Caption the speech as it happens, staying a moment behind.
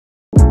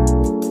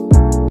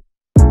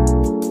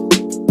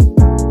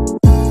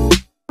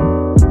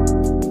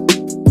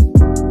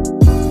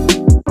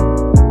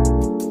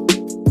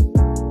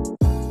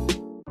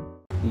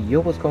Yo,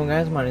 what's going on,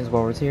 guys? My name is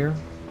Boris here.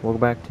 Welcome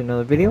back to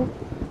another video.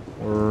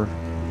 We're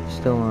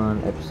still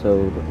on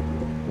episode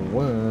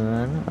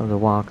 1 of The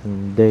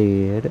Walking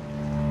Dead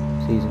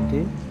Season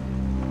 2.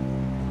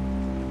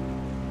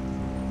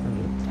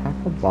 There's a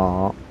tackle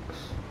box.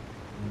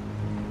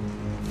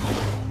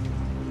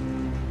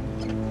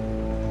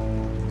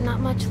 Not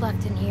much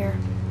left in here.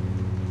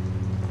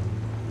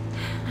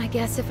 I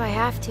guess if I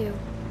have to,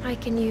 I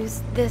can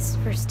use this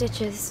for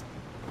stitches.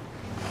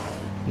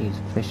 Use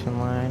fishing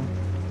line.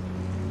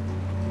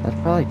 That's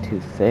probably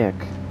too thick.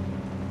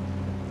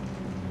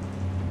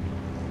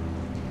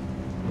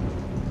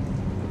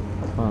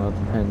 Well, it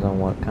depends on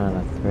what kind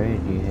of thread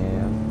you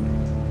have.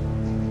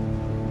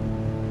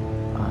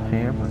 A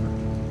hammer.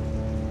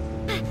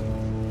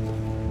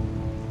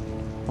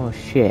 Oh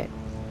shit.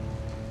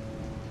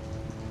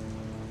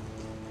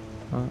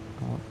 Oh,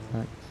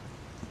 that's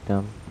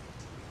dumb.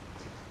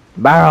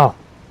 Barrel!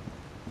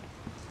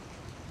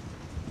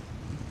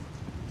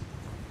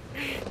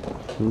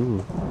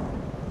 Ooh.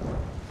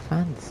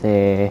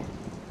 Fancy.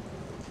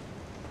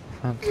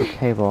 Fancy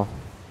table.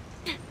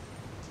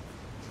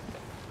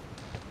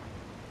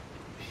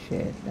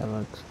 Shit, that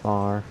looks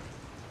far.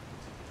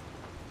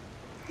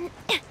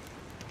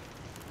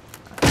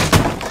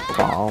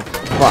 Oh,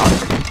 fuck.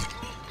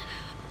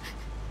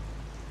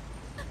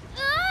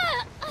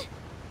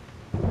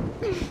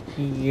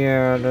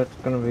 Yeah, that's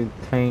gonna be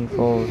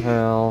painful as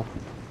hell.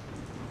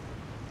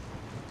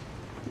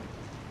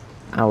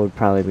 I would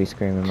probably be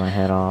screaming my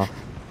head off.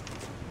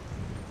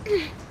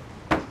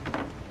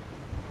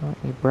 Oh,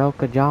 you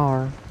broke a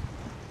jar.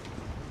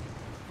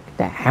 Get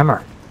that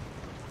hammer.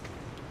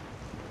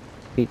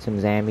 Beat some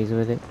zombies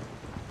with it.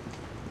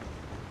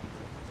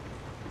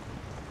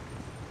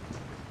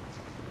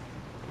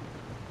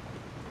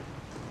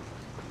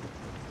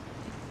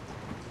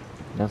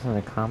 Nothing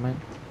to comment?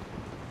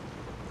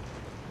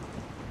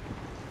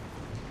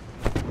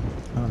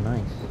 Oh,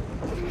 nice.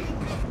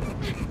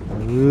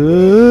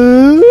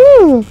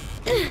 Ooh.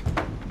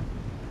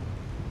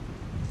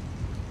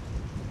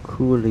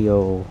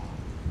 Coolio.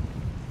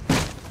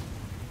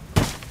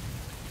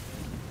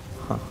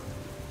 Huh.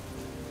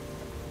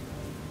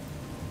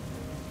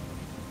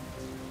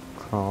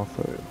 Crawl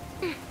through.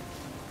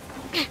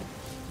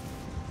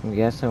 I'm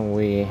guessing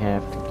we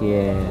have to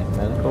get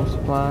medical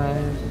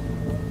supplies.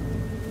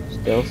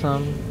 Still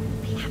some?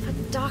 They have a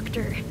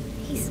doctor.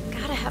 He's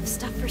gotta have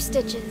stuff for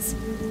stitches.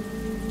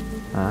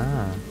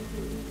 Ah.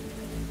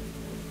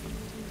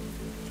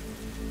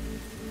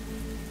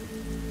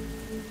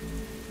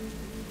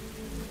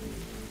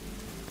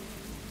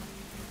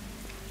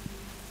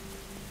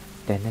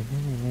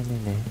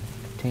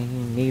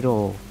 Containing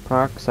needle,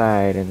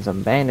 peroxide, and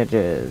some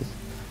bandages.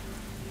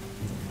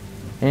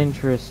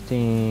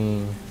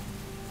 Interesting.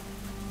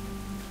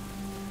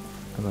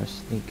 I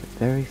must sneak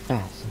very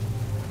fast.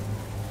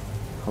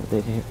 Hope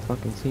they didn't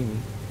fucking see me.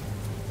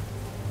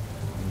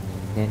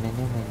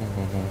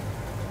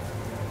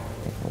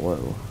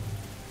 Whoa.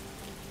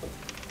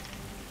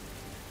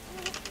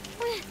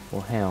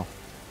 Well, hell.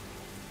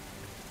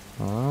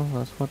 Well,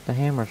 that's what the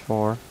hammer's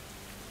for.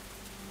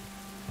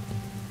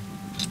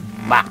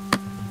 Bop.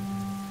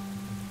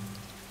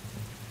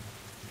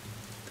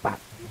 Bop.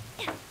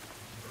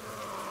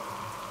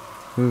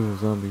 Ooh,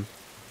 zombies.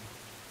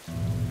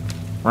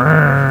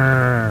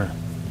 Arrgh.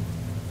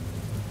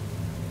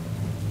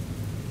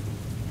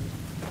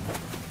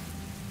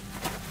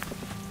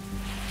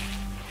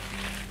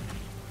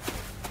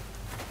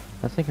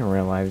 I think in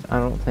real life, I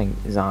don't think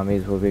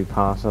zombies would be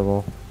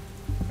possible.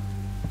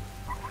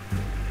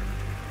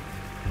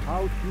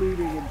 House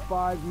meeting in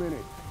 5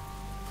 minutes.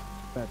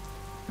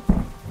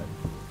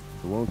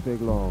 It won't take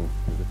long.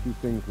 There's a few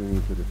things we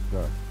need to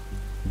discuss.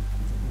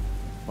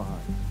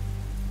 Fine.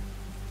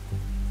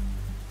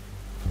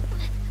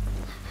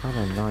 What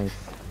a knife.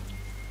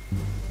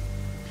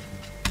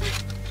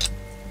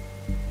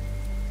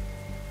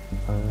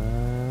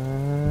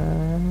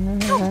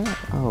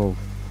 Oh,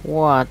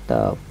 what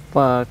the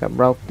fuck? I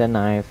broke the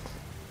knife.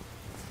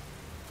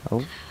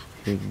 Oh,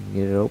 should we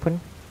get it open?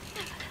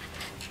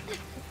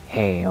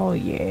 Hell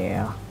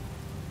yeah.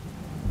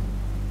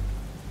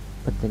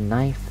 But the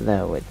knife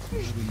though, it's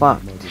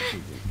fucked.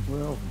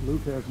 Well,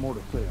 Luke has more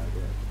to say, I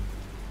guess.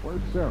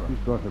 Where's Sarah? She's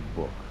got her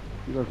book.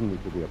 She doesn't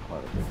need to be a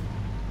part of it.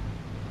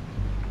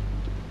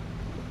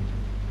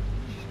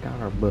 She's got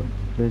her book.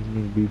 Doesn't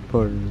need to be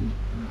part of it.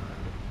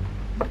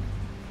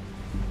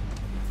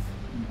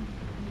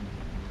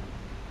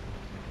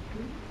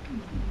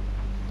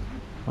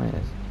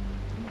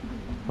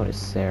 What is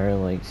Sarah,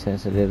 like,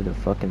 sensitive to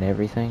fucking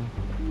everything?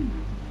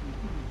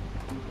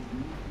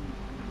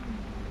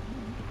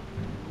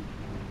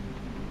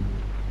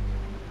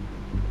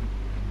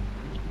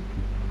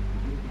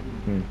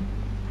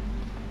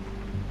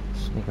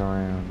 Sneak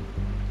around.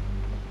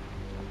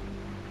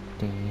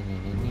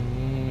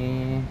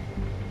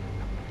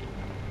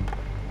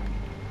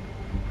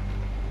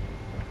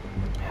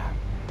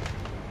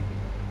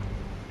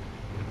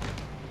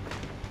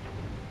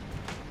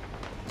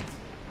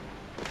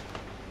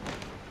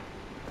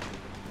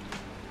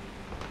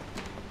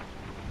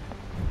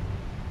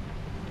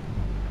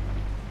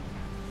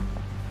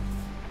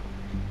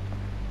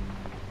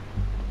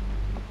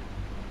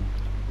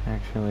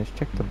 Actually, let's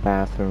check the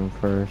bathroom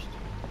first.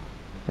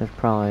 There's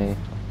probably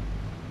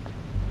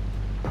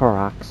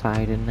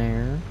peroxide in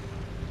there.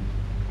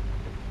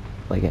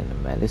 Like in the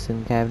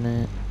medicine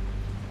cabinet.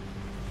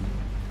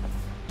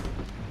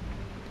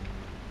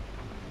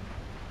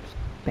 Just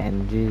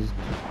bandages,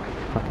 just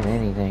fucking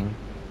anything.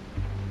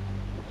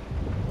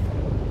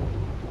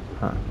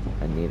 Huh,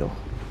 a needle.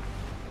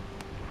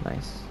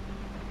 Nice.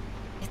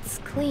 It's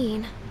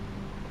clean.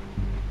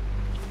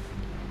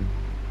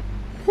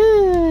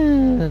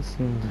 That's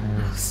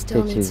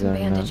Still need some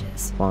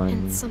bandages fun.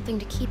 and something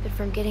to keep it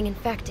from getting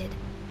infected.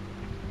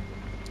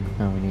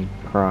 Now we need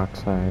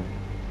peroxide.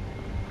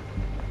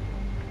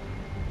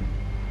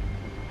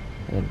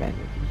 And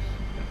bandages.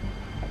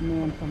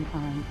 Man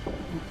sometimes.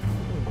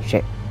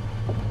 Shit.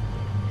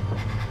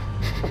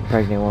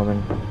 Pregnant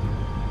woman.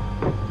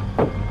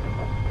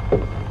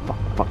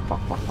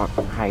 Fuck.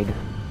 Hide.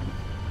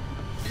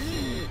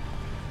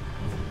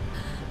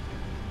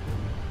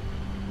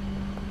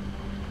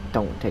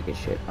 Don't take a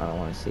shit. I don't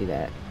want to see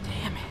that.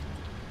 Damn it.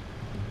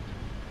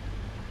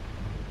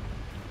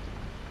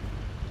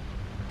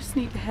 Just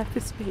need to have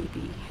this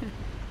baby.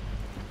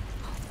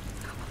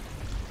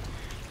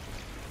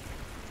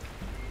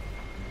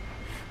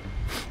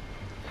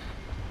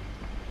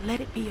 Let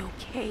it be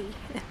okay,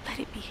 and let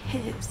it be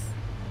his.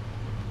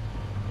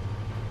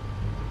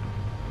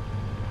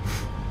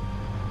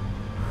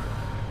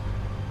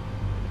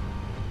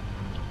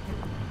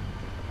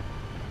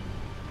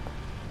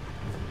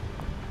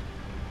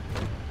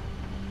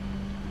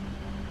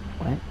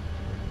 What?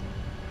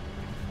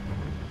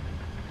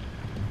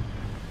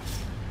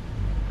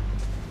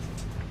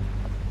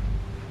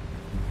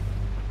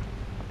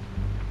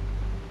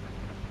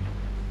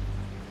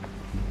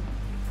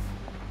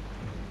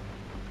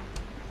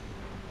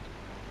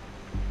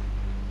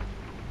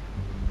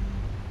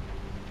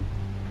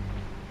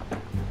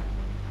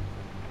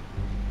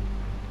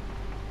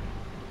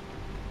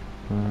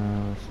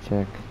 Let's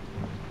check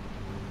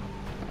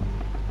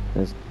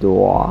this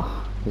door.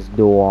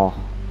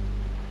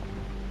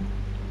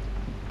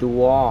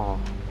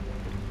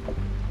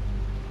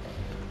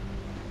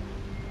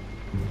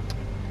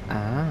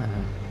 Ah.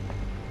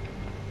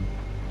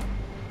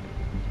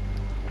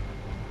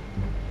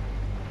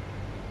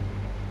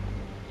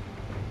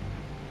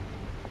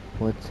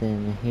 What's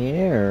in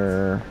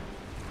here?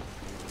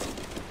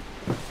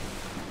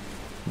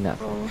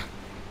 Nothing.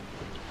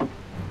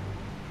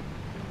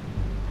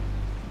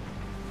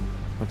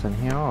 What's in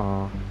here?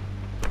 Oh,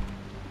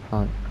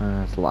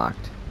 it's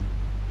locked.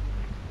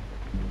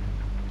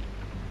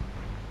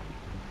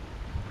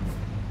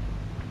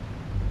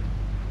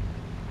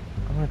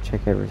 I'm gonna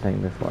check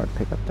everything before I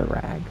pick up the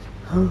rags.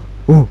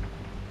 Ooh!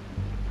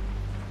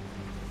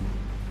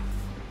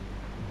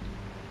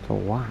 It's a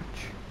watch.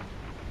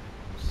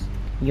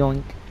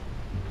 Yoink.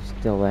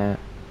 Still that.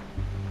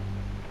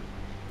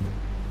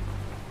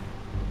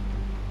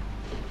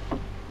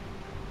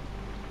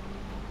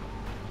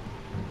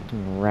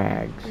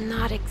 Rags.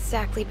 Not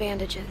exactly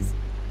bandages,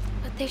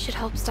 but they should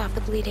help stop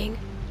the bleeding.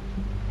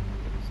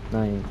 It's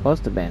not even close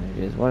to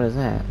bandages. What is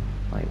that?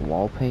 Like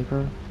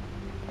wallpaper?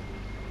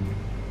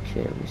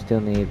 Shit, we still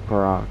need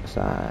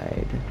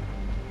peroxide.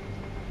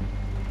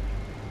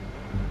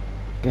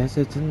 Guess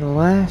it's in the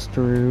last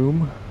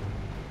room.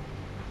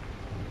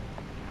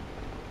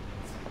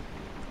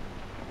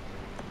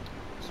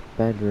 It's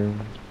bedroom.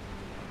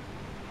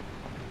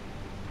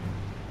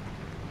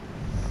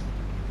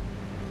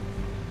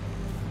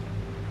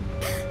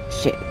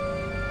 Shit.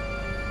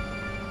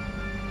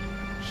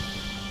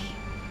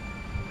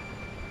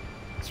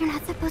 You're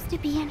not supposed to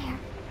be in here.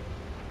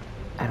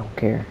 I don't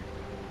care.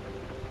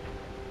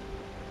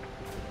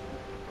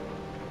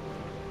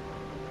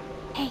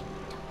 Hey,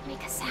 don't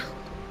make a sound.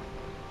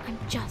 I'm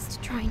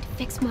just trying to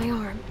fix my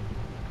arm.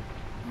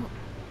 Well,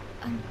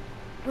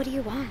 what do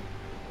you want?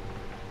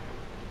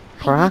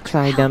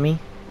 Peroxide, dummy.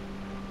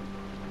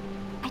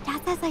 My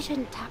dad says I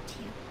shouldn't talk to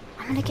you.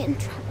 I'm gonna get in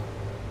trouble.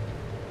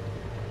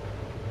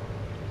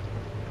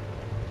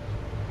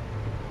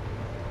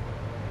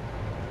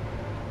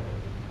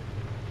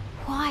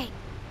 Why?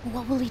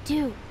 What will he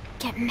do?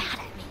 Get mad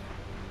at me?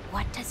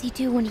 What does he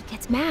do when he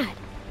gets mad?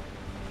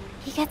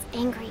 He gets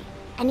angry,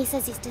 and he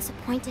says he's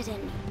disappointed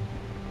in me.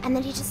 And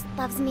then he just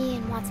loves me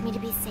and wants me to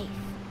be safe.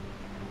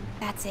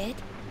 That's it?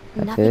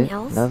 That's Nothing it?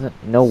 else? Nothing?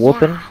 No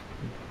whooping? Yeah,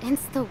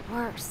 it's the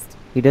worst.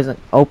 He doesn't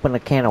open a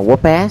can of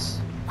whoop ass?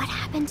 What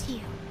happened to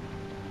you?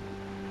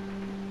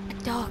 A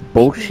dog bit me.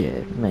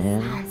 Bullshit,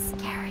 man. Sounds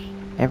scary.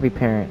 Every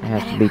parent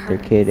has bet to it beat their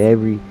hurts. kid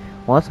every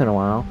once in a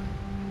while.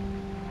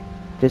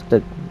 Just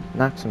to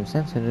knock some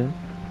sense into them.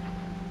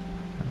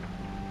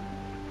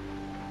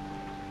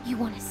 You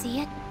want to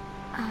see it?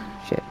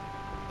 Shit.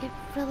 It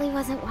really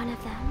wasn't one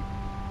of them.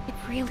 It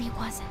really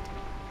wasn't.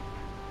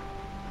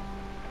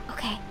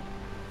 Okay.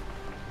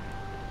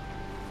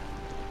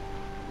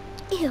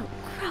 Ew,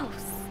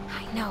 gross.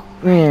 I know.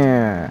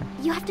 Yeah.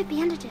 You have to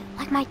bandage it,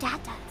 like my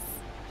dad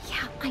does.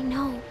 Yeah, I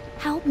know.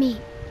 Help me.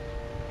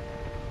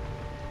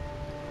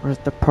 Where's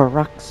the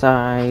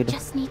peroxide?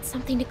 Just need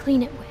something to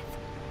clean it with.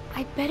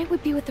 I bet it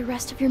would be with the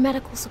rest of your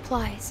medical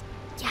supplies.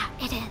 Yeah,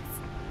 it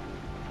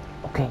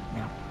is. Okay,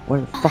 now,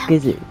 where the fuck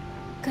is it?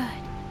 Good.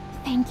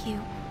 Thank you.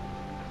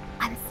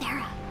 I'm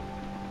Sarah.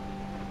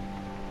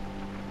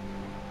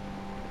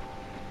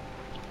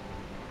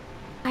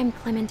 I'm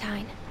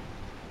Clementine.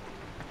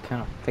 I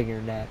kind of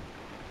figured that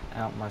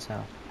out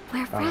myself.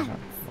 We're friends.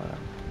 Whatever.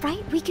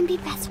 Right? We can be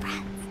best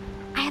friends.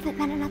 I haven't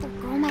met another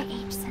girl my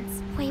age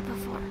since way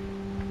before.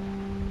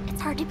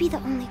 It's hard to be the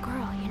only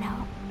girl, you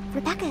know?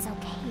 Rebecca's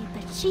okay,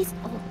 but she's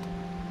old.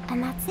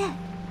 And that's it.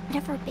 But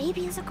if her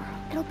baby is a girl,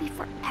 it'll be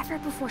forever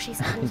before she's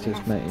old I enough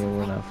just met you, to, we're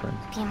like, not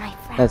friends. be my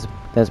friend.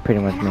 That's pretty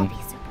much And I'll me.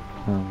 be super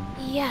cool.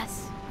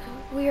 Yes,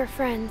 we are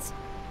friends.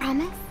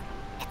 Promise?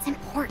 It's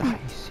important. Are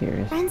you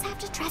serious? Friends have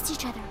to trust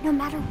each other, no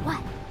matter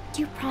what.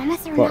 Do you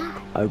promise or Fuck,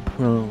 not? I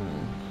promise.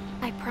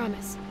 I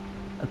promise.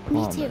 I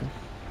promise. Me too.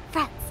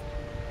 Friends.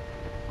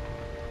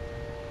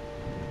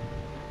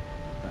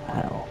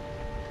 Hell.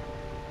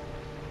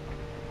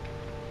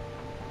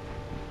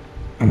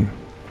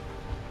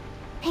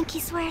 Pinky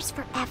swears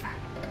forever.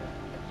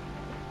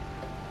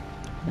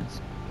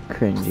 That's I'll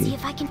see cringy.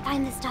 if I can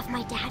find the stuff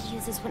my dad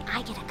uses when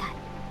I get a cut.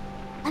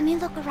 Let me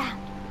look around.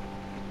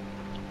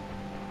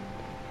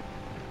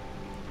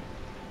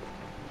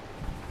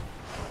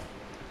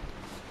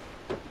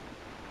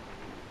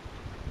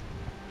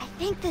 I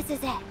think this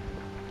is it.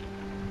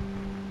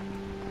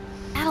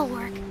 That'll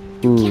work.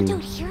 You can't do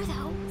it here,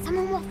 though.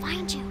 Someone will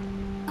find you.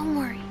 Don't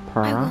worry.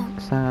 I won't.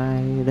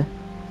 Peroxide.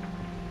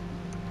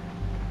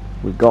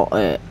 We got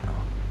it.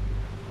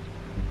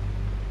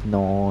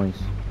 Nice.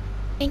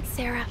 Thanks,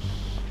 Sarah.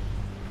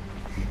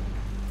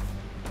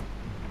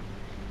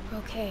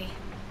 Okay.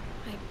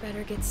 I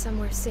better get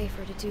somewhere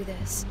safer to do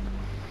this.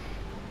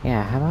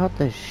 Yeah, how about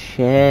the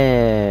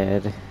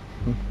shed?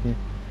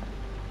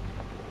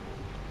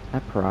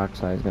 That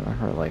peroxide is gonna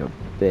hurt like a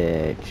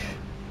bitch.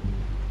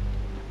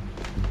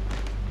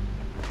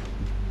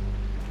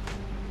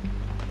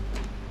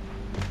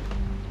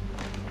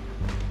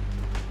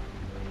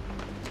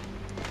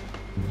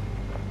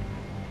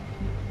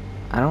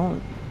 I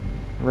don't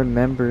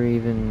remember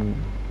even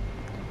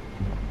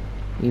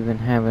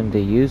having to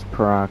use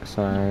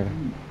peroxide.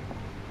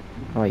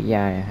 Oh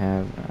yeah, I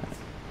have.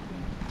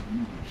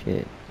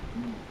 Shit.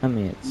 I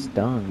mean, it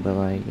stung, but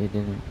like it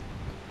didn't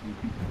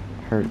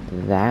hurt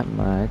that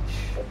much.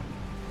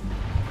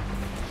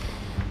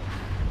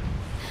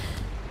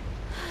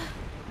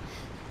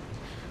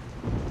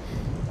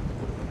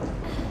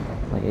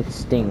 Like it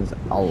stings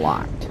a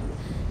lot.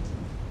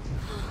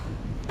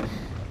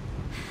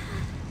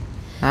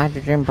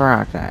 Hydrogen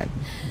peroxide.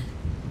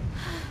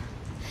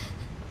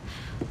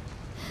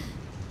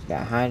 It's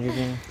got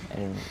hydrogen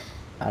and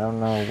I don't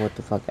know what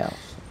the fuck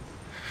else.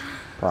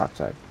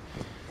 Peroxide.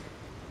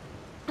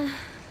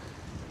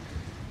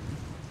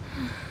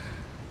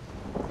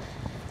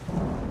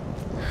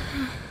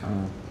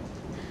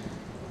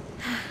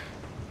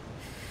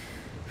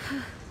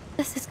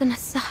 This is gonna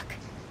suck.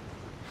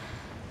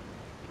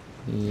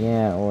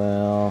 Yeah,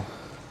 well.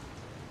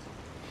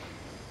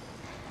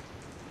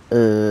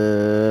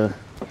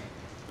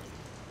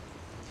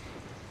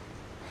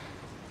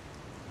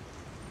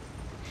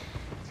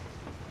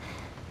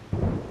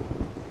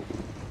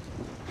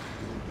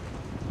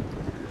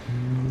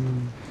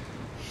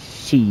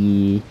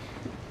 She.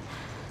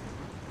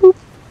 Boop.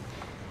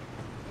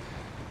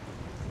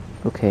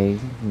 Okay,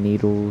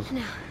 needles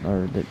No.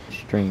 or the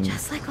string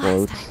Just like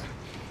floats. last time.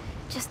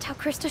 Just how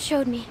Krista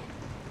showed me.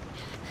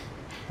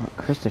 Oh,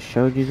 Krista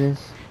showed you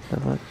this? The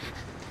fuck?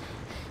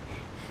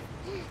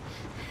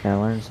 Gotta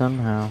learn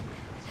somehow.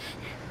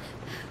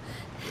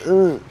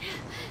 Ugh.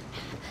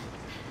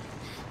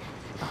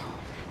 Oh,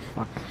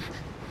 fuck.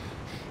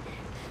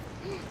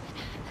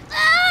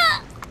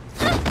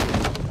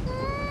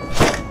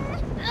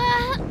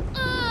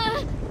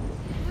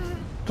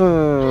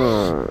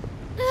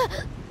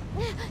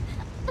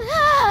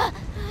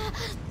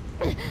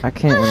 I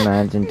can't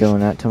imagine doing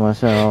that to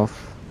myself.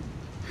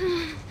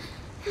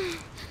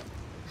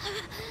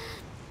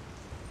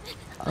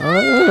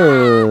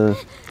 Oh.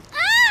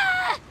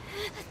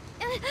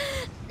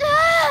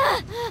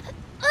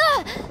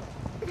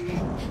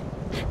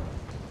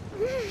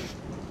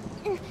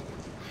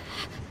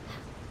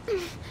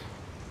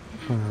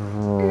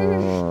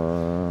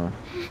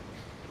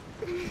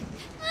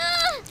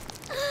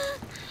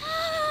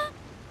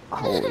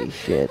 Holy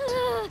shit.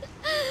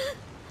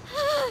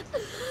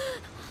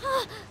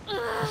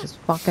 This is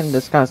fucking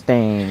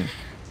disgusting.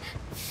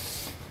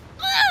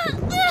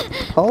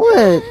 Pull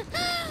it.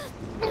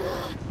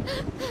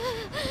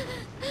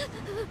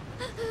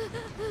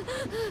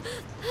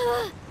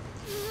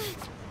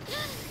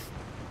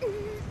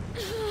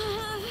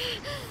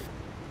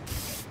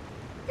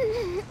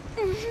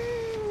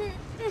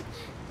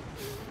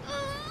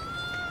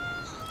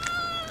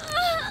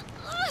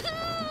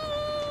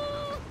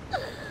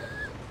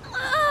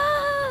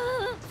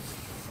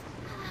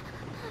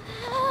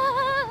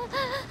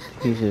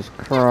 Jesus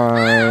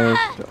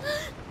Christ.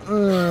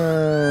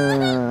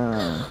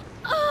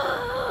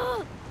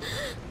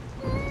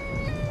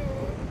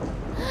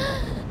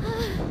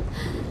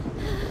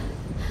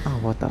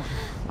 what the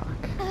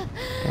fuck?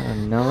 Got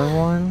another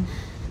one?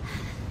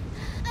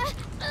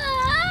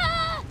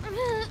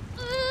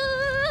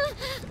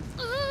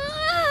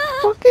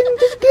 Fucking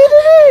just get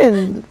it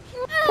in!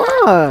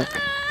 Fuck!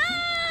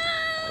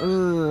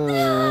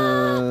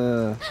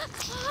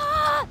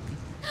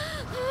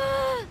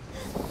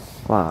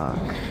 Fuck.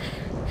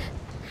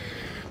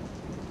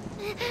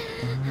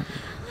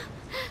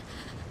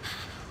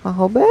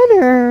 Oh,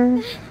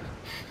 better!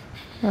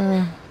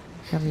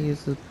 Gotta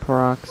use the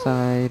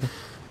peroxide.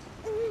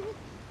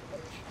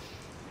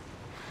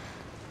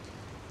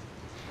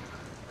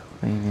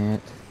 Clean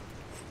it.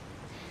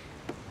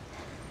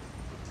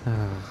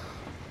 Oh,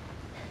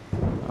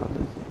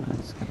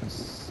 that's gonna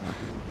suck.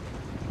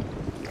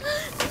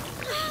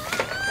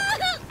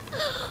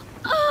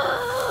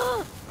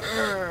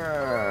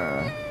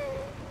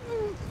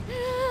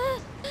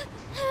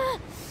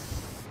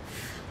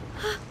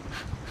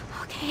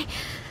 Okay.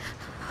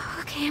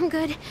 Okay, I'm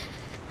good.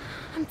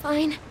 I'm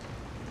fine.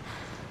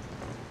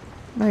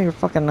 No, you're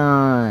fucking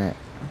not.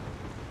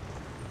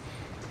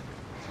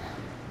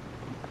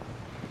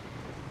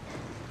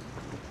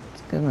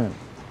 It's gonna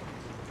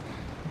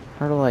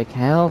hurt like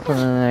hell for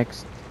the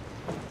next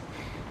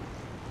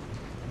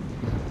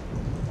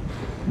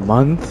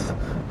month.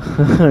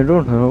 I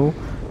don't know.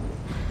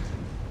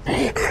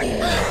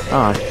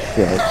 Oh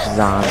shit,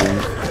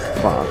 zombie.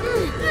 Fuck.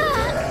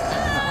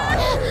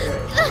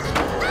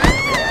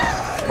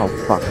 Oh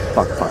fuck,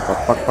 fuck, fuck, fuck,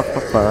 fuck, fuck,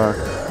 fuck, fuck.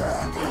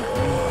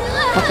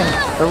 Fucking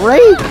the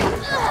rake!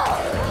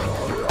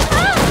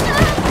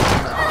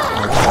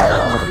 I'm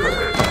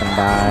gonna fucking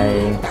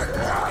die.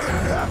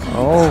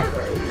 Oh.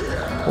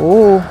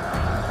 Oh.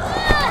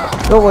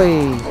 Go away.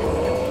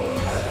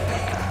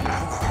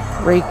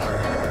 Rake.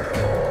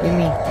 Give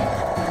me.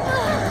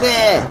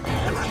 Bleh.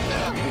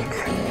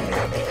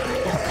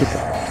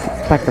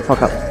 Back the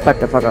fuck up. Back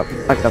the fuck up.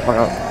 Back the fuck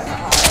up.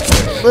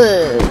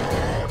 Bleh.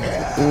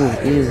 Ooh,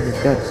 ew,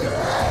 his guts.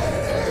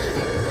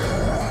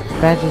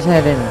 Bash his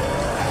head in.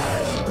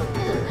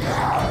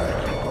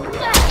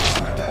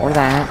 Or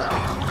that.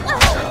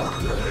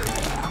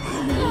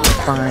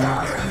 Fine.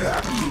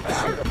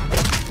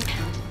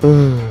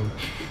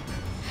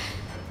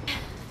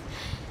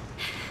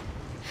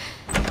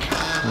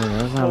 Yeah,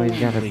 that's how he's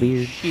got a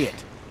beard. Shit.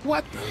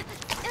 What the?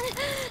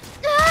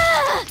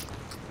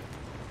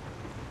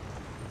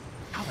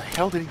 How the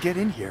hell did he get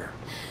in here?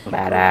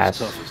 Badass.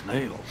 Tough as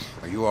nails.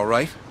 Are you all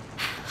right?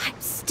 I'm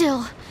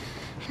still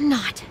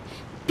not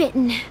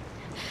bitten.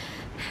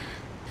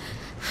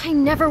 I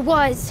never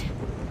was.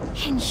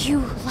 And you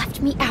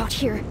left me out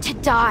here to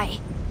die.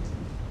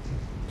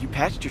 You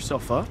patched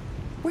yourself up?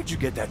 Where'd you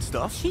get that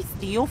stuff? She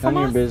steal None from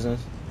of your us?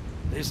 business.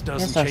 This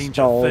doesn't Yes, I change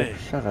stole. a thing.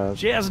 Shut up.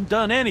 She hasn't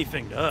done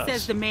anything to us.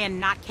 Says the man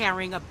not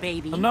carrying a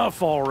baby.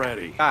 Enough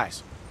already.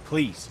 Guys,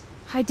 please.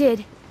 I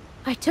did.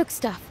 I took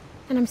stuff.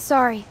 And I'm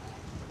sorry.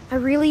 I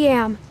really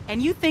am.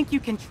 And you think you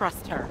can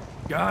trust her?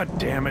 God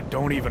damn it,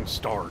 don't even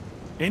start.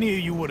 Any of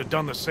you would have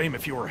done the same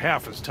if you were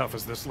half as tough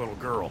as this little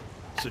girl.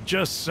 So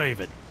just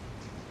save it.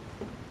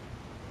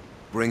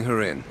 Bring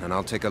her in, and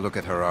I'll take a look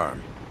at her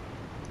arm.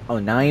 Oh,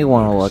 now you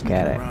want to look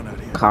at it. Around out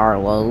here.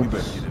 Carlos. We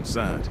better get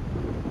inside.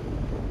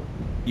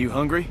 You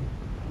hungry?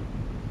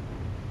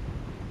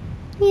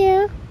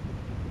 Yeah.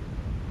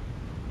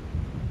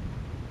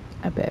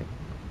 I bet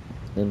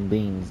them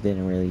beans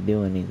didn't really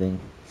do anything.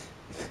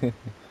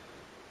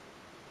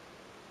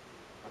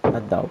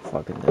 That dog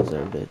fucking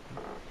deserved it.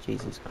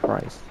 Jesus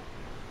Christ.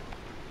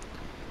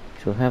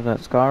 She'll have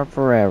that scar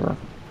forever.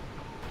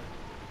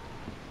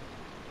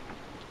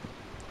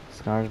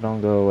 Scars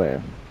don't go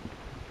away.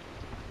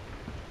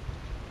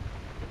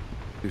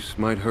 This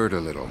might hurt a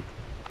little.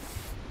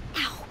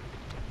 Ow.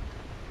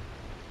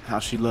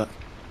 How's she look?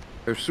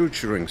 Her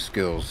suturing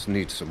skills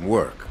need some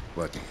work,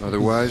 but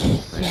otherwise,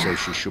 I say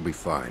she should be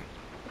fine.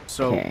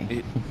 So,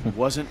 Okay. it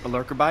wasn't a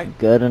lurker bite?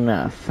 Good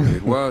enough. If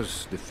it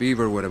was, the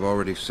fever would have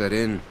already set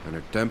in, and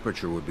her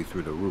temperature would be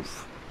through the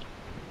roof.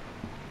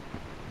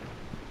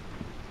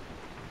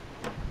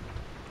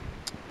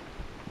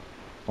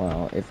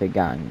 Well, if it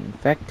got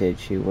infected,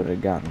 she would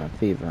have gotten a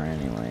fever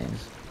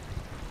anyways.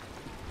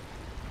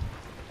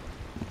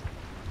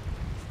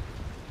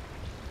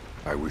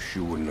 I wish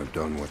you wouldn't have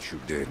done what you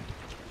did.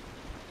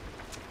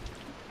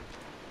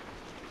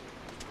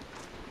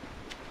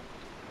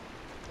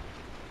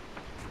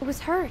 I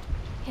was hurt.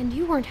 And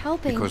you weren't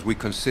helping. Because we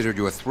considered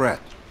you a threat,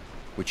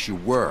 which you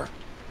were.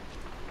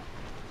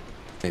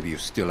 Maybe you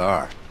still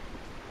are.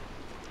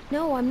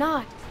 No, I'm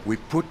not. We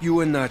put you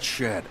in that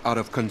shed out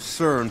of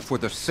concern for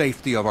the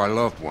safety of our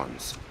loved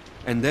ones.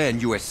 And then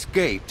you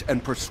escaped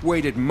and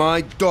persuaded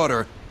my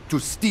daughter to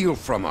steal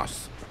from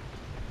us.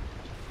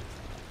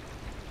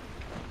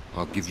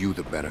 I'll give you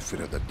the benefit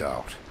of the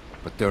doubt,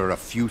 but there are a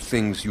few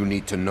things you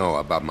need to know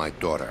about my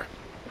daughter.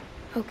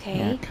 Okay.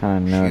 Yeah,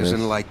 kind of She noticed.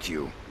 isn't like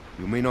you.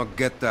 You may not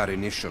get that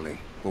initially,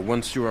 but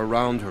once you're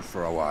around her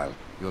for a while,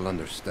 you'll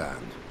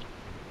understand.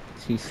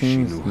 She She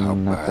seems knew how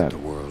not bad that. the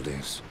world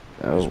is.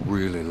 Oh. It's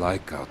really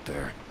like out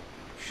there.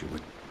 She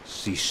would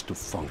cease to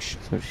function.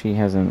 So she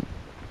hasn't.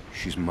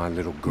 She's my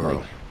little girl.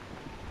 Like-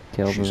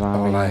 Kill the She's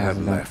zombie. all I and had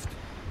then left,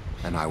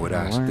 and I would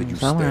ask that learn you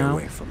stay somehow.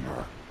 away from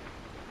her.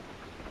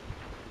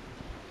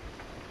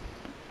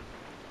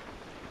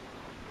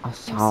 I'm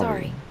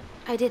sorry.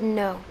 I didn't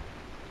know.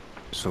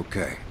 It's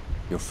okay.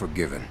 You're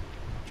forgiven.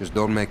 Just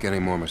don't make any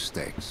more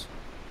mistakes.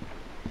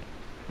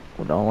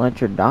 Well, don't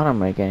let your daughter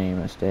make any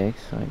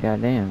mistakes. Like,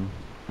 goddamn.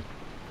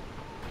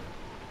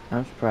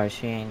 I'm surprised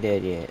she ain't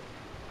dead yet.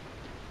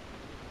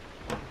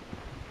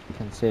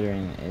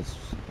 Considering it's,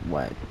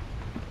 what?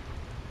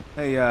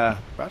 Hey,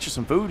 brought you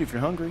some food if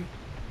you're hungry.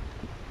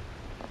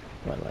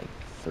 What, like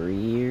 3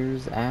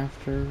 years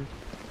after?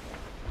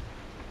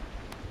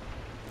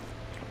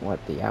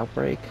 What, the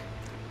outbreak?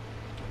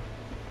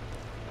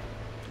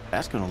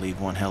 That's gonna leave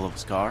one hell of a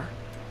scar.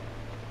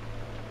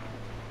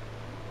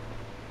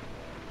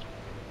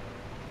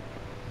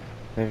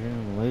 Better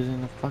than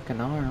losing the fucking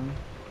arm.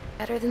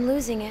 Better than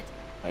losing it.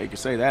 You could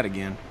say that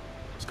again.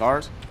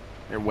 Scars?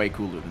 They're way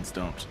cooler than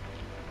stumps.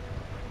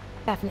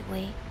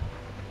 Definitely.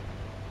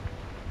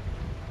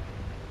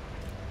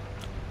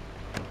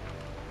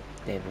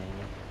 Definitely.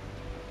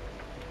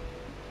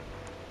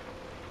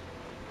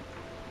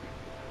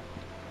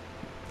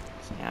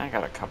 See, I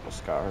got a couple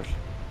scars.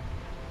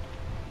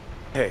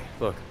 Hey,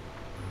 look.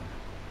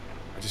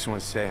 I just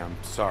want to say I'm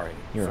sorry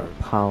You're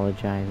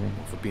apologizing.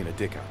 for being a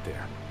dick out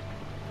there.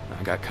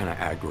 I got kind of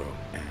aggro,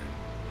 and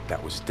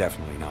that was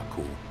definitely not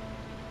cool.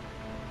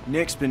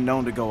 Nick's been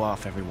known to go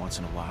off every once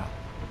in a while.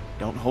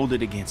 Don't hold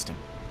it against him.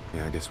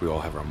 Yeah, I guess we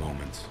all have our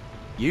moments.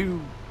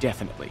 You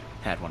definitely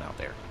had one out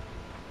there.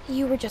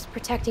 You were just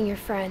protecting your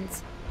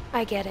friends.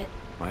 I get it.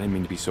 I didn't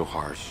mean to be so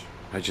harsh.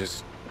 I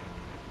just...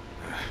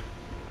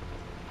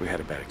 we had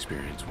a bad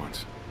experience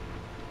once.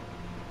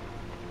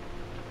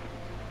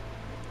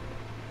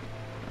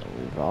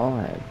 We've all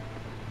had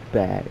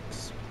bad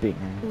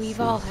experiences. We've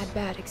all had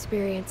bad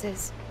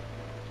experiences.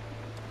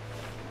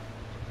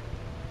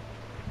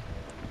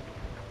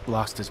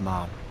 Lost his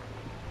mom.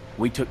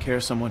 We took care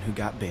of someone who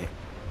got bit.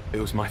 It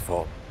was my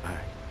fault.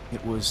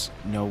 It was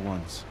no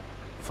one's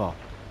fault.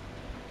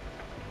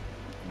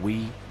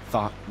 We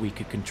thought we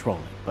could control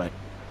it, but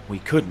we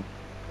couldn't.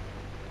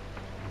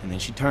 And then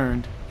she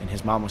turned, and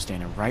his mom was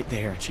standing right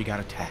there, and she got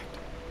attacked.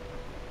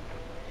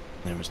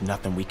 There was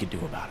nothing we could do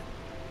about it.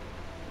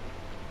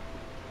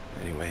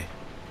 Anyway,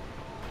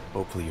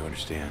 hopefully you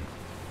understand.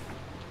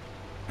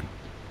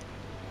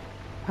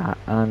 I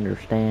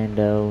understand,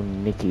 oh,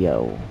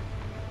 Nicky-o.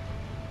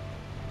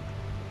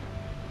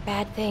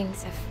 Bad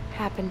things have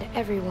happened to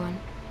everyone.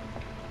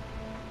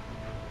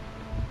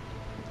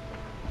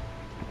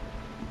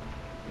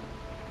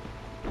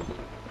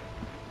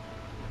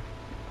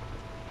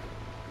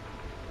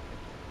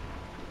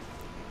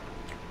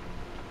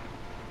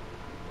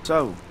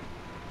 So,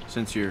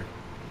 since you're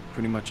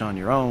pretty much on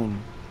your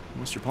own,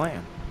 what's your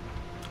plan?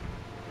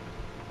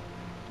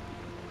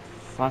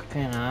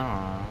 Fucking,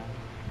 I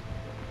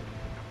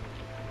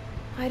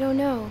I don't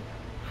know.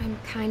 I'm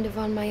kind of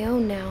on my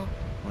own now.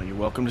 Well, you're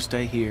welcome to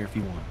stay here if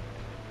you want.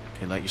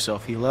 Okay, let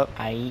yourself heal up.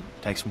 don't know.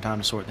 Take some time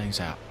to sort things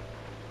out.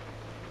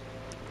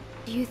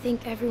 Do you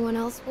think everyone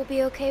else will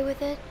be okay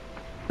with it?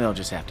 They'll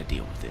just have to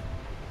deal with it.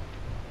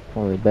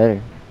 Well, they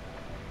better.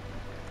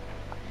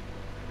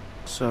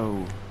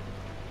 So,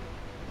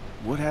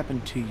 what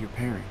happened to your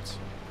parents?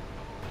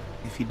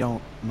 If you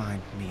don't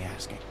mind me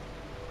asking.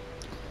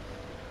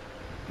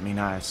 I mean,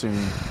 I assume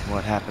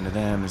what happened to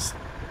them is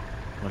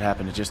what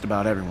happened to just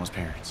about everyone's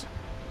parents.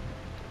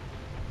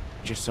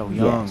 You're so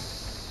young.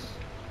 Yes.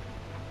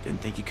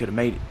 Didn't think you could have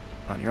made it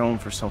on your own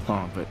for so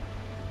long, but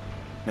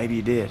maybe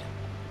you did.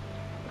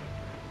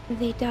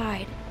 They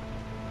died.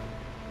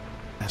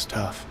 That's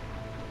tough.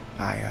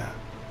 I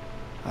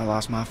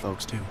lost my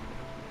folks too.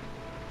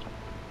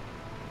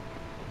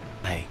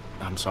 Hey,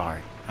 I'm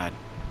sorry. I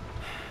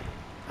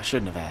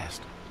shouldn't have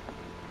asked.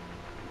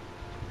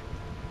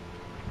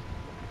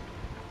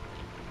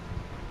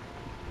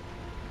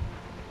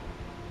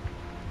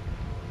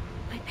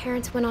 My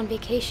parents went on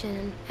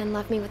vacation and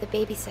left me with a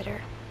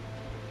babysitter.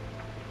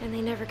 And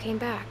they never came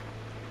back.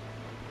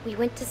 We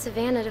went to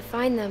Savannah to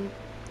find them,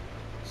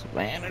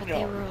 Savannah, but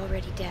they were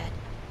already dead.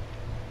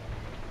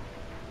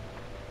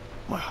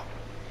 Wow.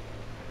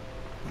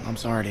 Well, I'm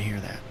sorry to hear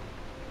that.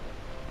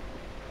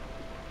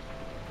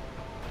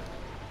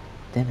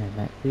 Then I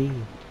met Lee.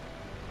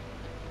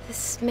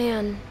 This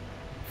man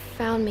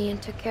found me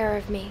and took care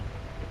of me.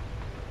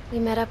 We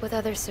met up with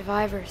other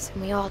survivors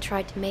and we all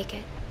tried to make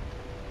it.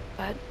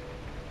 But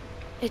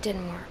it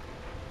didn't work.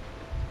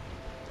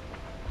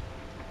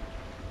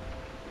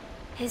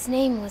 His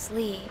name was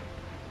Lee.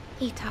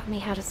 He taught me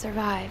how to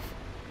survive.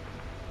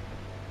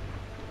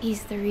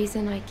 He's the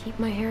reason I keep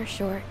my hair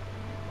short.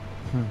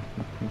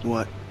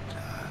 What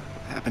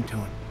happened to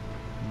him?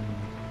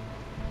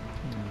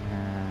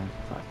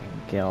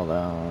 Fucking killed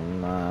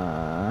him.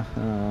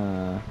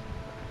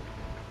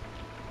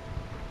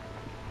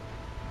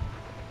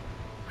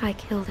 I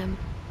killed him.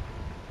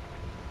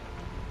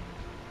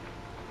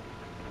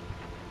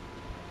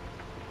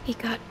 He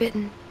got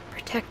bitten,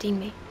 protecting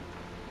me.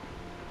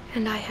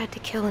 And I had to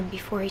kill him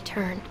before he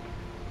turned.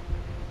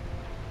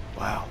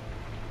 Wow.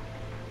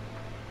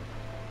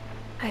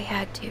 I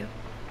had to.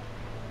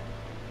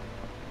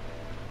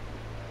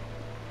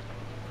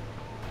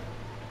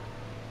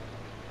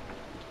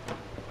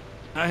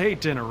 I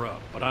hate to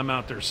interrupt, but I'm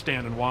out there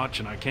standing watch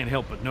and I can't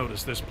help but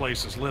notice this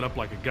place is lit up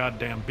like a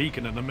goddamn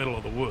beacon in the middle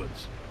of the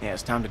woods. Yeah,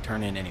 it's time to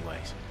turn in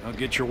anyways. I'll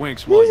get your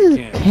winks while This you is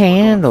can. We're going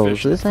candles.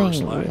 fishing This first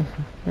ain't. light.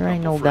 There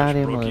ain't Couple no fresh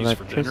goddamn brookies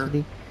for dinner.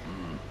 electricity.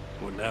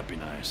 Wouldn't that be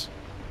nice?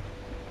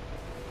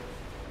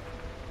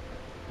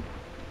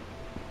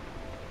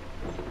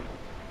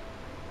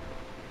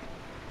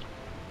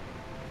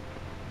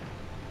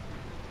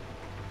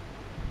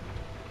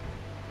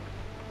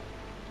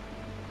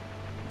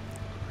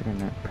 Freaking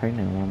that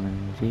pregnant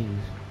woman,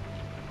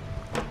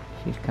 jeez.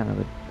 She's kind of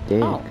a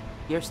dick. Oh,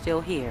 you're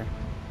still here.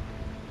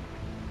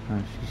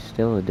 Oh, she's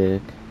still a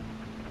dick.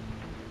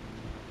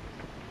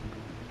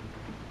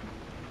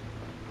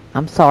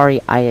 I'm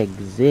sorry I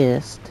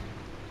exist.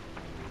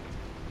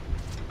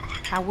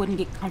 I wouldn't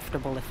get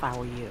comfortable if I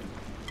were you.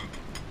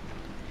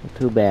 Well,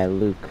 too bad,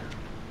 Luke.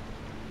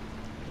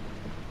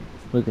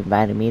 Luke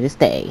invited me to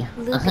stay.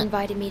 Luke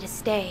invited me to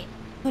stay.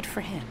 Good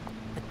for him,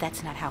 but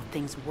that's not how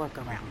things work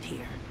around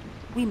here.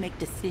 We make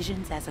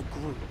decisions as a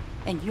group,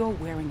 and you're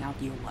wearing out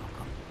your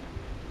welcome.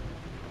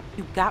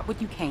 You got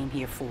what you came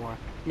here for.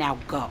 Now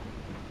go.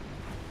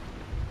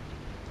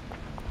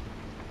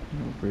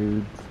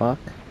 Rude fuck.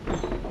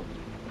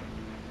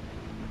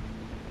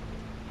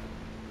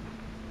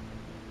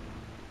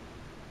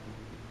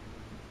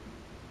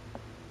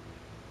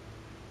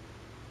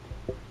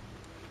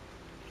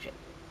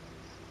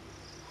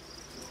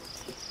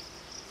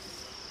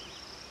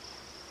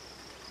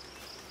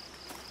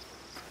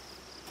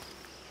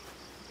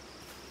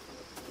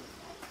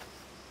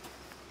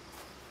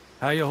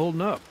 How you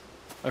holding up?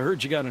 I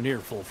heard you got an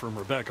earful from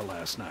Rebecca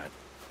last night.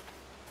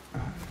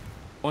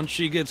 Once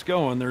she gets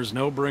going, there's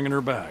no bringing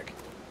her back.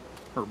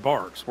 Her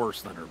bark's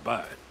worse than her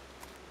bite.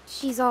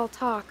 She's all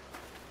talk.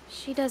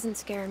 She doesn't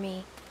scare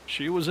me.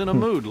 She was in a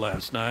mood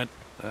last night,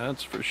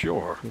 that's for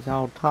sure. She's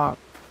all talk.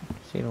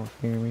 She don't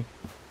hear me.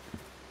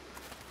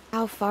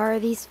 How far are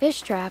these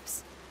fish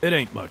traps? It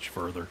ain't much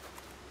further.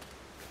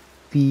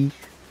 Fish,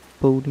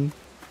 booty,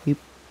 hip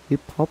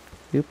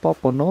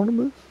hop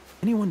anonymous.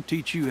 Anyone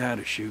teach you how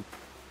to shoot?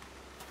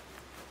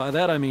 By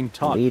that I mean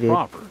taught Read it.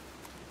 proper.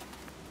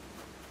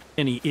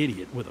 Any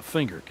idiot with a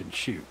finger can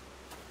shoot.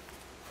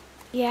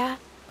 Yeah,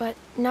 but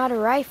not a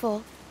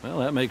rifle. Well,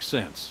 that makes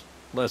sense.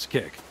 Less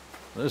kick.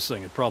 This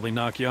thing would probably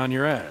knock you on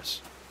your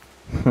ass.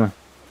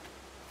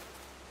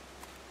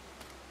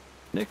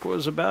 Nick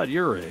was about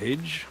your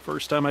age,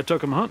 first time I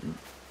took him hunting.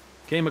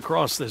 Came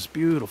across this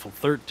beautiful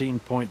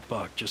 13-point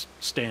buck just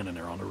standing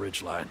there on the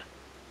ridgeline.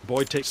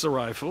 Boy takes the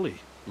rifle, he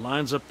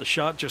lines up the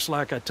shot just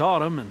like I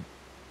taught him, and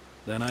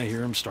then I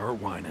hear him start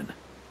whining.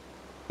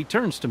 He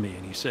turns to me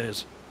and he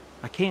says,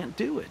 "I can't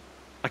do it.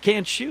 I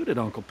can't shoot it,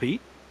 Uncle Pete.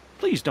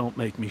 Please don't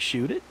make me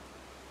shoot it."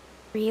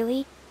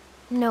 Really?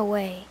 No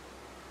way.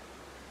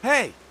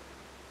 Hey!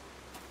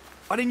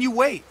 Why didn't you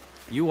wait?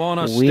 You want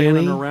us Really?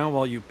 standing around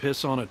while you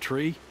piss on a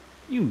tree?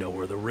 You know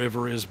where the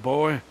river is,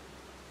 boy.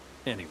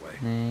 Anyway,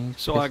 Yeah, he's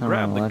so I pissing on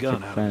grabbed an the gun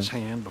electric out of his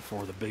fence. hand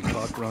before the big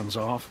buck runs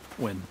off,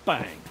 when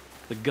bang,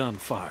 the gun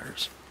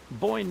fires.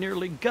 Boy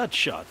nearly gut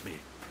shot me.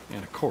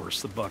 And of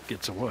course, the buck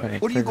gets away.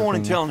 What are you Trigger going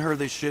and finger. telling her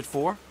this shit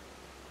for?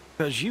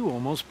 Because you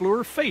almost blew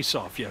her face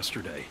off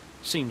yesterday.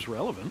 Seems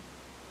relevant.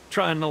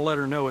 Trying to let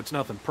her know it's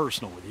nothing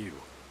personal with you.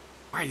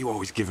 Why are you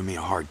always giving me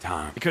a hard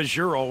time? Because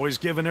you're always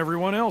giving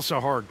everyone else a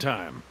hard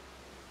time.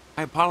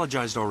 I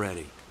apologized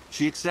already.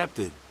 She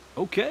accepted.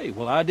 Okay,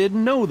 well, I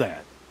didn't know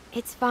that.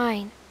 It's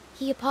fine.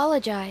 He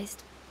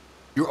apologized.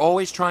 You're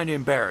always trying to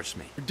embarrass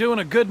me. You're doing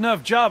a good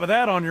enough job of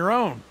that on your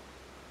own.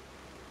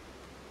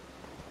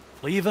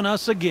 Leaving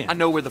us again. I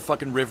know where the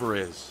fucking river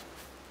is.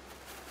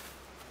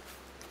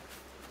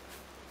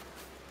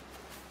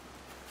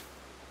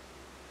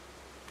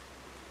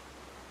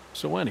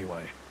 So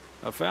anyway,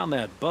 I found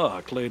that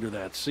buck later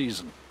that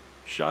season.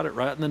 Shot it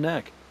right in the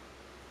neck.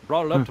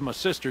 Brought it up to my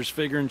sister's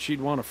figuring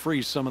she'd want to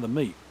freeze some of the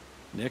meat.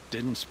 Nick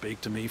didn't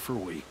speak to me for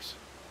weeks.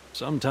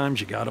 Sometimes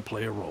you gotta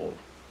play a role.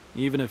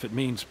 Even if it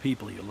means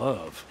people you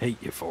love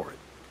hate you for it.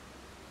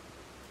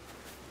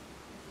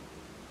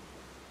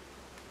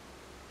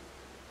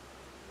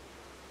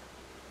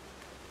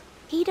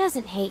 He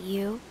doesn't hate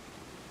you.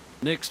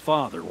 Nick's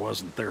father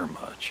wasn't there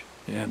much,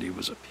 and he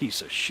was a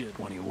piece of shit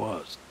when he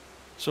was.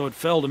 So it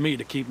fell to me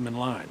to keep him in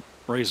line,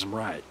 raise him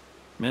right.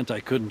 Meant I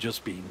couldn't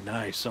just be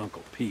nice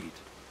Uncle Pete.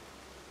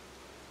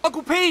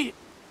 Uncle Pete!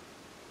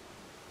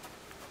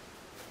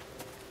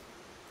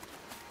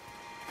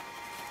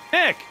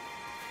 Nick!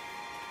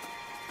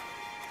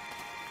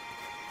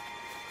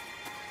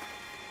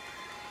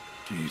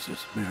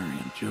 Jesus, Mary,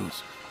 and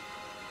Joseph.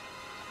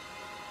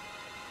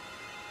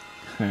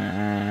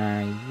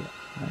 Yeah.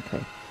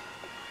 Okay.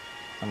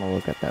 I'm gonna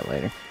look at that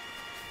later.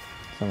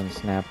 Someone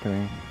snapped to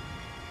me.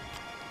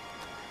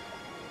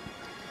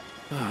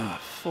 Ah,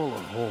 full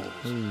of holes.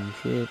 Holy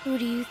shit. Who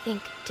do you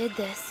think did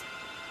this?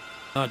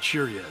 Not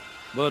sure yet,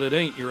 but it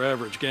ain't your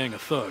average gang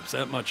of thugs,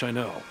 that much I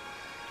know.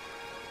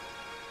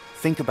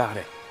 Think about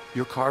it.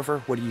 You're Carver?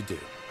 What do you do?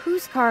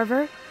 Who's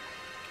Carver?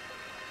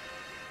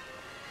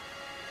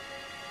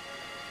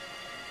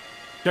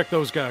 Check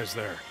those guys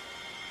there.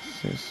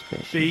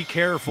 Suspicious. Be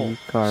careful. Who's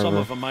Carver? Some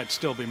of them might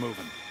still be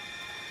moving.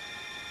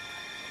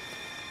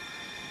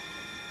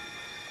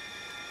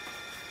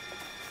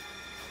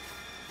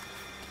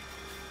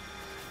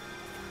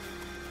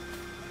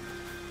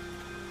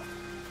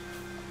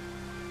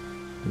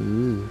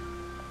 Ooh.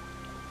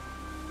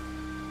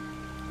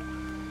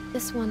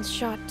 This one's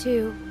shot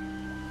too.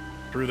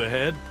 Through the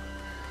head?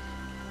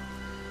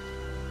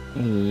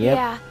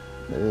 Yep.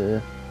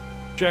 Yeah.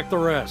 Check the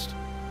rest.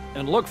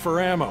 And look for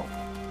ammo.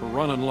 We're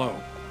running low.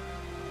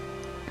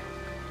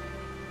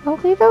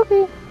 Okie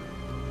dokie.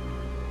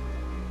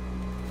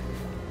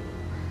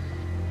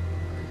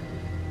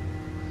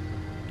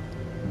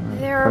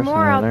 There are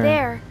more out Personnel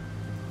there.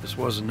 This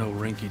wasn't no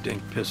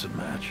rinky-dink pissing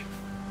match.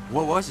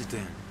 What was it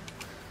then?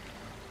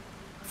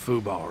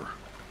 Fubauer.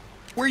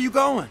 Where you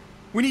going?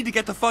 We need to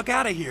get the fuck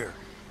out of here.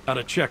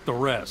 Gotta check the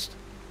rest.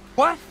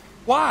 What?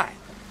 Why?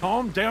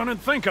 Calm down and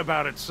think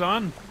about it,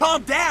 son.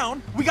 Calm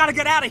down! We gotta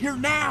get out of here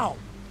now!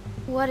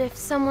 What if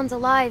someone's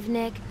alive,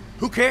 Nick?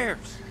 Who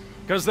cares?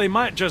 Because they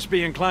might just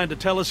be inclined to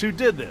tell us who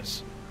did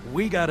this.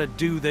 We gotta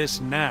do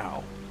this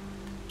now.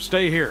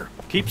 Stay here.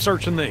 Keep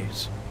searching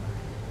these.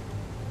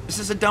 This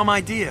is a dumb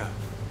idea.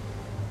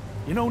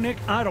 You know, Nick,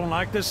 I don't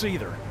like this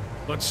either.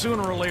 But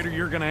sooner or later,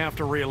 you're gonna have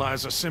to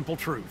realize a simple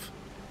truth.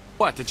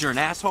 What, that you're an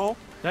asshole?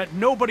 That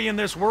nobody in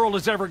this world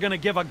is ever gonna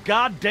give a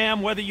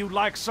goddamn whether you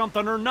like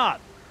something or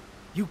not.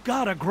 You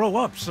gotta grow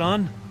up,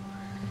 son.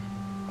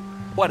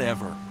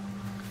 Whatever.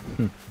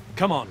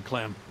 Come on,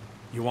 Clem.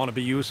 You want to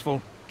be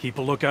useful? Keep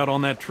a lookout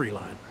on that tree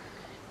line.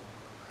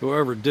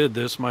 Whoever did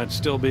this might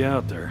still be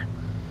out there,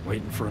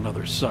 waiting for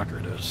another sucker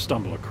to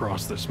stumble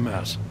across this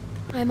mess.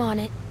 I'm on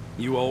it.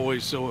 You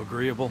always so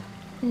agreeable?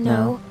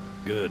 No.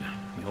 Good.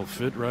 You'll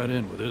fit right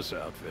in with this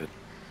outfit.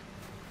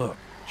 Look,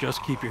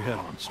 just keep your head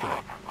on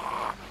straight.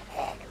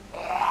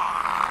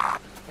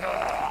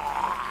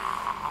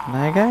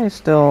 That guy's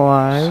still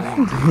alive.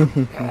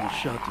 I'm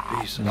shot to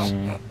pieces.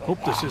 Yeah.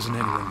 Hope this isn't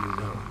anyone you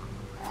know.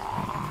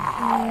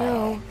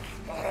 No.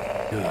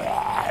 Good.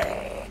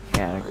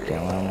 Gotta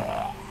kill him.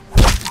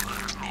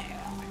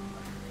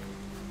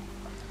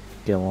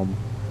 Kill him.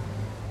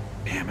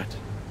 Damn it.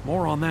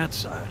 More on that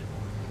side.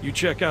 You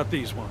check out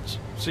these ones.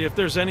 See if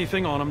there's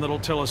anything on them that'll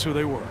tell us who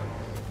they were.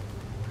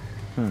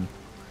 Well,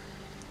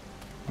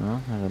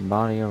 there's a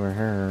body over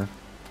here.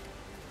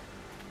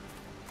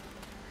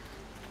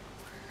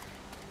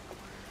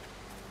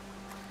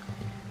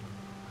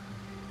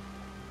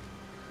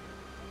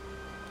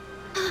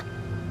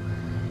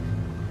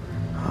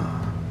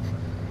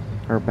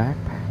 Her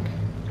backpack.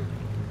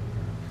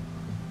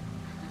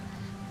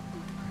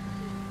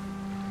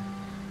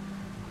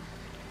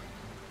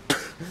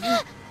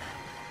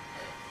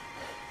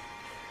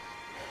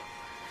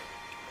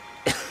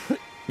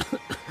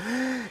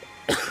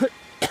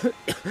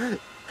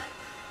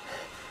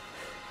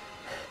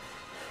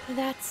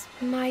 That's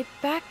my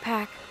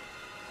backpack.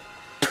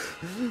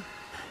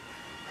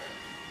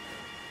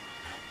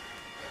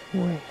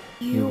 Wait.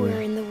 You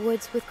were in the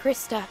woods with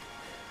Krista.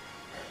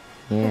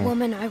 The Yeah.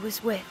 woman I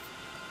was with.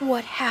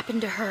 What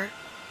happened to her?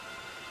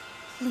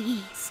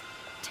 Please,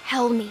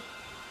 tell me.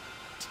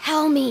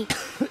 Tell me.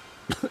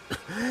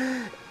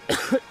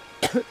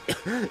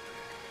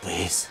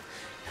 Please.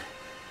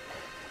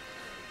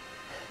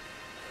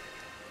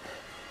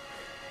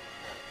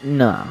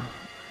 Nah.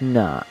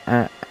 Nah.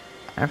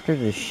 After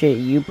the shit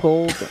you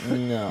pulled,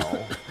 no.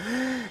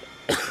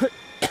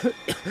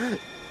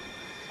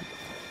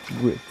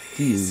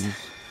 Refuse.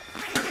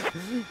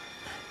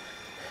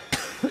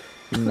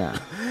 Nah.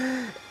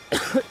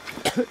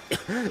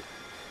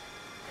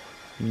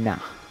 Nah.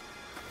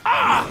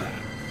 Oh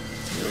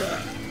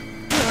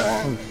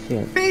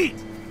shit. Pete!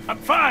 I'm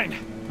fine.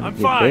 I'm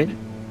You fine.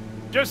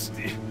 Just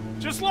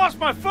lost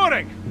my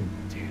footing.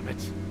 Damn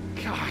it.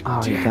 God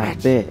Oh, he damn got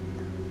it. bit.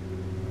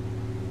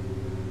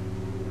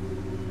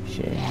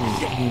 Shit,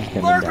 he's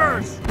gonna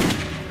Lurkers!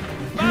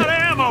 Not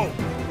ammo!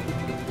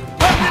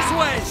 Come this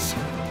way!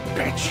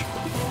 Bitch!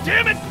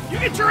 Damn it! You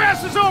get your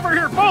asses over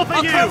here, both of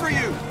I'll you! cover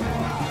you!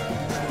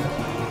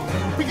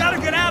 We gotta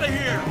get out of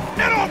here!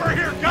 Get over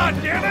here,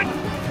 goddammit!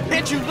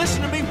 Can't you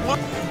listen to me? What?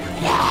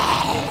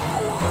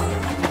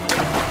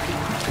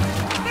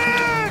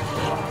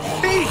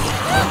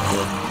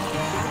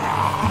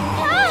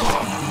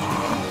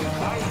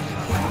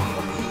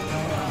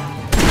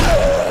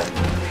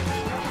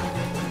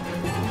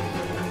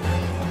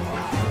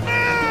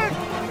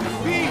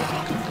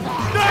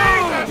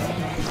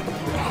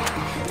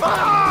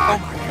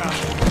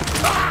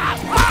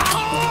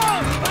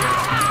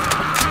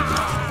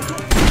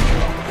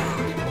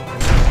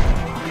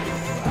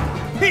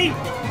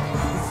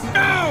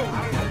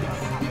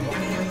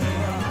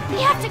 We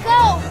have to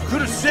go!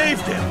 Could have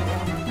saved him!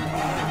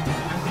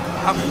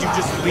 How could you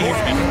just leave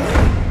him?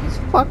 He's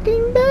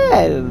fucking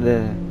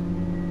dead.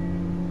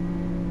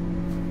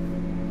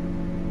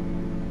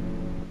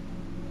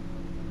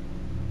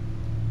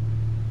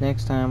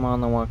 Next time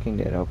on The Walking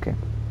Dead, okay.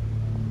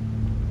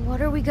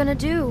 What are we gonna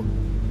do?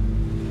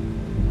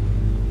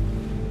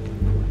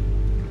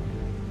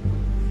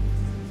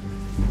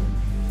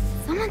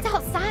 Someone's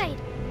outside.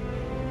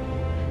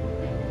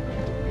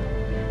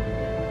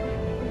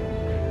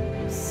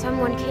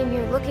 Someone came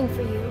here looking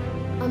for you.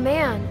 A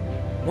man.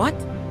 What?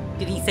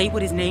 Did he say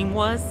what his name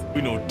was?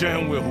 We know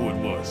damn well who it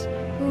was.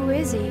 Who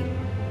is he?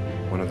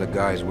 One of the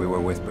guys we were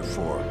with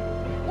before.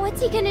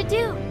 What's he gonna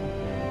do?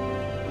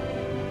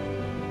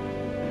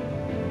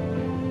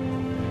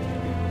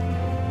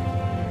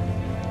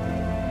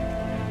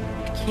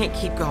 I can't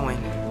keep going.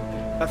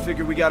 I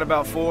figure we got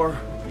about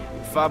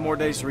 5 more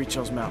days to reach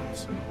those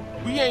mountains.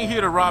 We ain't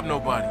here to rob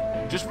nobody.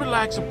 Just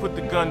relax and put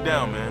the gun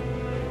down, man.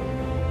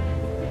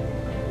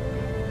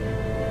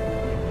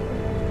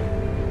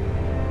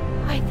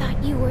 I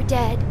thought you were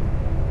dead.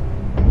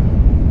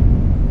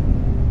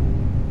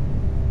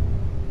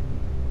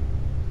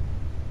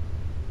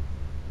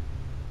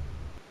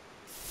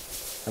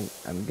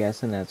 I'm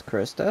guessing that's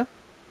Krista?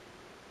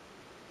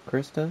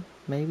 Krista?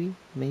 Maybe?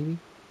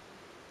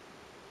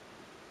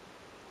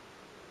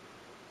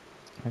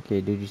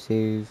 Okay, did you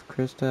save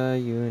Krista?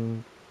 You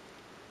and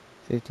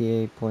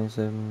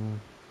 58.7%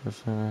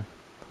 of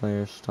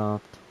players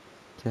stopped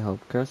to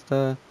help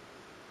Krista.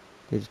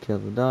 Did you kill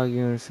the dog?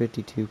 You and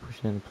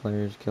 52% of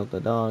players killed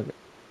the dog.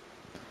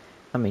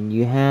 I mean,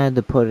 you had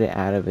to put it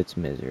out of its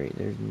misery.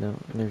 There's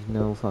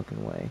no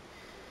fucking way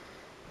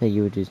that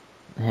you would just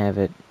have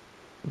it,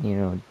 you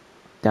know,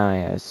 die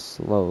a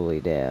slowly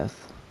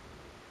death.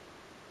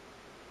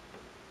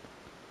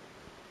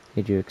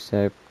 Did you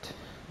accept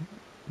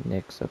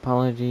Nick's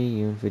apology?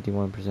 You and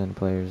 51% of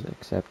players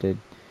accepted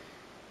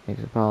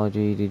Nick's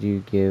apology. Did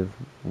you give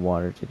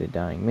water to the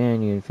dying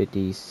man? You and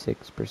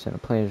 56%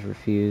 of players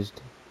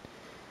refused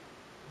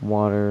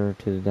water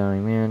to the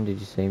dying man. Did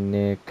you say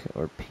Nick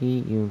or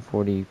Pete? You and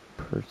 40%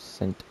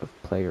 of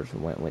players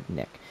went with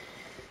Nick.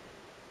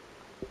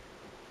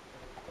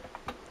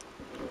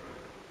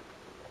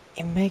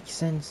 It makes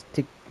sense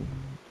to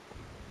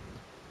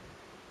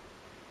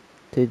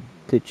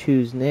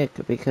choose Nick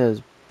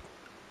because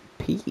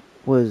Pete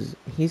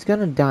he's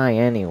gonna die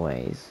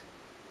anyways.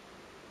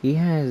 He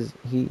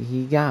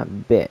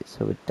got bit,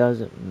 so it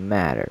doesn't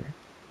matter.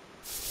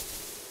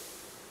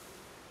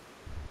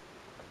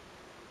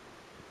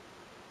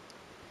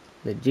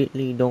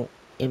 Legitly don't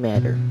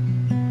matter.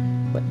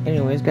 But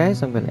anyways,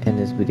 guys, I'm gonna end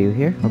this video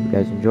here. Hope you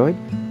guys enjoyed.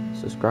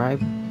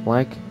 Subscribe,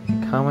 like,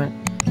 comment,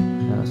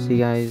 and I'll see you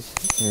guys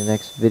in the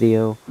next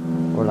video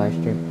or live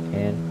stream,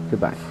 and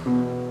goodbye.